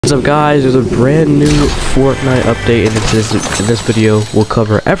What's up guys, there's a brand new Fortnite update and in this video we'll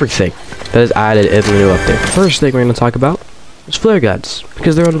cover everything that is added in the new update. First thing we're going to talk about is flare guns,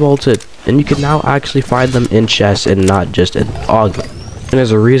 because they're unvaulted and you can now actually find them in chests and not just in augment. And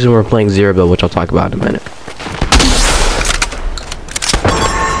there's a reason we're playing Zero Build, which I'll talk about in a minute.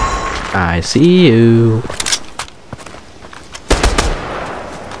 I see you.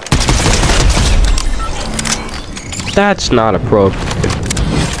 That's not appropriate.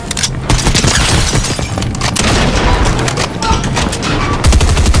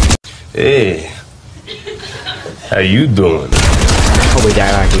 Hey, how you doing? Oh wait,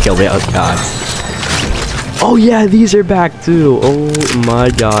 that actually killed me. Oh god. Oh yeah, these are back too. Oh my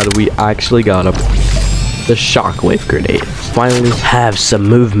god, we actually got them. The shockwave grenade. Finally have some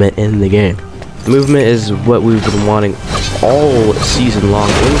movement in the game. Movement is what we've been wanting all season long.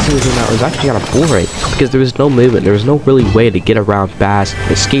 When the season out, it was actually kind of boring because there was no movement. There was no really way to get around fast,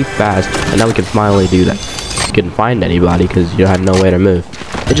 escape fast, and now we can finally do that. You couldn't find anybody because you had no way to move.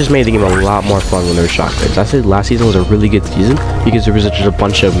 It just made the game a lot more fun when there were shockwaves. I said last season was a really good season because there was just a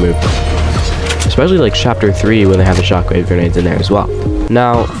bunch of movement. Especially like chapter 3 when they have the shockwave grenades in there as well.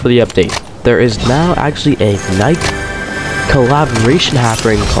 Now for the update. There is now actually a Night collaboration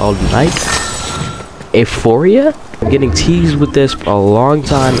happening called Night Euphoria. I'm getting teased with this for a long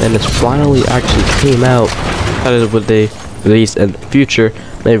time and it's finally actually came out. That is what they release in the future.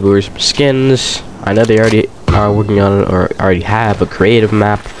 Maybe there's some skins. I know they already are working on it or already have a creative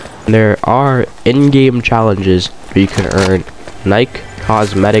map. And there are in-game challenges where you can earn Nike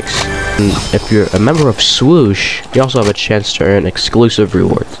cosmetics. And if you're a member of Swoosh, you also have a chance to earn exclusive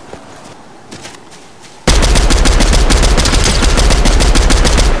rewards.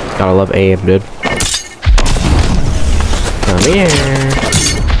 Gotta love aim, dude. Come here.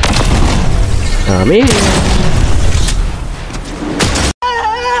 Come here.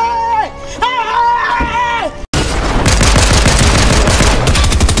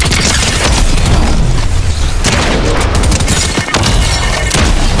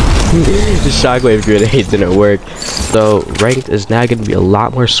 The shockwave grenade didn't work, so ranked is now going to be a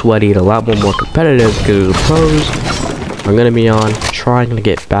lot more sweaty and a lot more competitive because the pros are going to be on trying to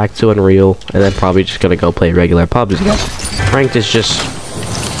get back to Unreal and then probably just going to go play regular pubs again. Ranked is just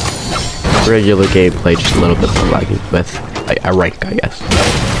regular gameplay, just a little bit more laggy with a rank, I guess.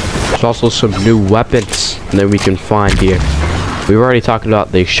 There's also some new weapons that we can find here. We were already talking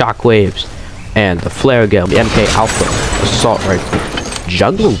about the shockwaves and the flare gun, the MK Alpha, assault rifle.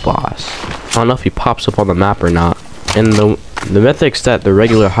 Jungle boss. I don't know if he pops up on the map or not. And the mythics that the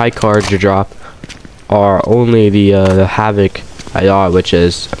regular high cards drop are only the Havoc IR, which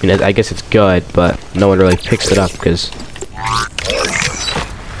is, I mean, I guess it's good, but no one really picks it up because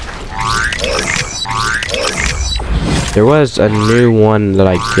there was a new one that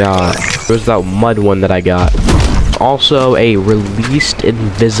I got. There was that mud one that I got. Also a released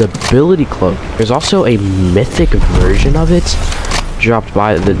invisibility cloak. There's also a mythic version of it dropped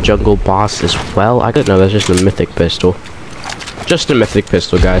by the jungle boss as well. I don't know, that's just a mythic pistol. Just a mythic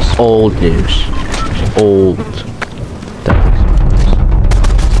pistol, guys. Old news. Old.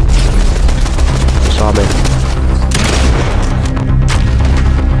 Saw me.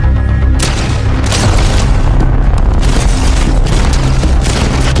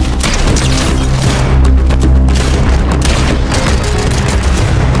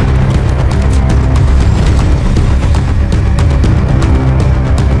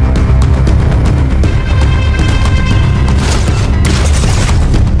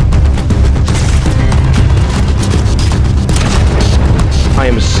 I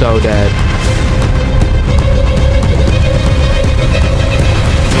am so dead.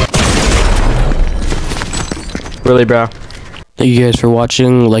 Really, bro? Thank you guys for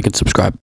watching. Like and subscribe.